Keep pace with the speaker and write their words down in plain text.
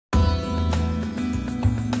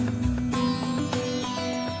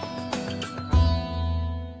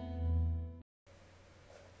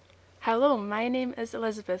Hello, my name is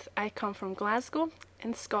Elisabeth. I come from Glasgow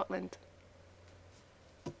in Scotland.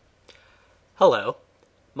 Hello,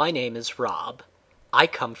 my name is Rob. I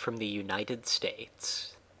come from the United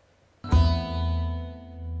States.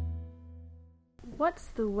 What's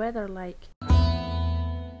the weather like?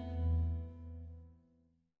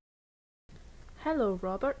 Hello,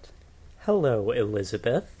 Robert. Hello,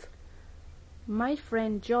 Elisabeth. My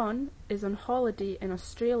friend John is on holiday in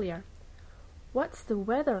Australia. What's the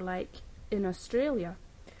weather like in Australia?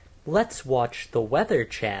 Let's watch the Weather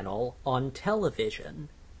Channel on television.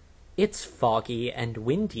 It's foggy and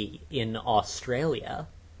windy in Australia.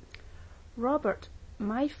 Robert,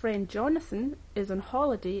 my friend Jonathan is on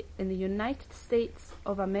holiday in the United States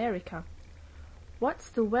of America. What's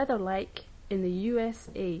the weather like in the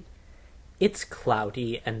USA? It's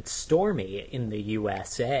cloudy and stormy in the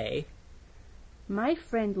USA. My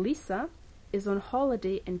friend Lisa is on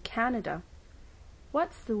holiday in Canada.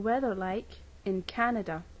 What's the weather like in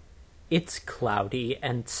Canada? It's cloudy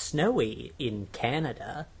and snowy in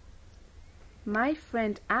Canada. My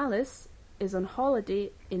friend Alice is on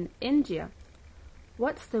holiday in India.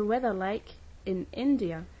 What's the weather like in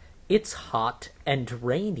India? It's hot and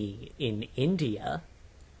rainy in India.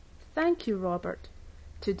 Thank you, Robert.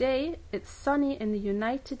 Today it's sunny in the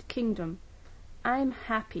United Kingdom. I'm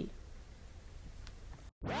happy.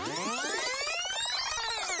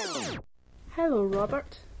 Hello,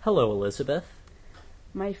 Robert. Hello, Elisabeth.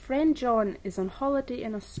 My friend John is on holiday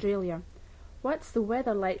in Australia. What's the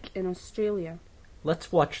weather like in Australia?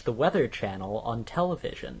 Let's watch the Weather Channel on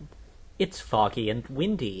television. It's foggy and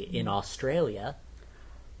windy in Australia.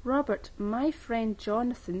 Robert, my friend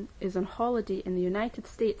Jonathan is on holiday in the United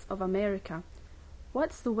States of America.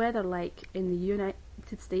 What's the weather like in the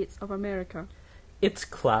United States of America? It's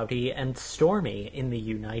cloudy and stormy in the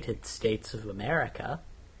United States of America.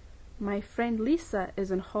 My friend Lisa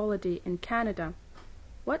is on holiday in Canada.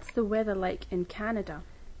 What's the weather like in Canada?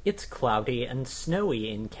 It's cloudy and snowy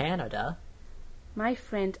in Canada. My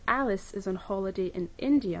friend Alice is on holiday in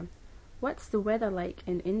India. What's the weather like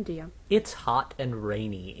in India? It's hot and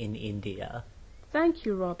rainy in India. Thank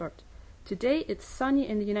you, Robert. Today it's sunny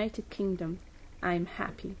in the United Kingdom. I'm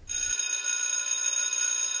happy.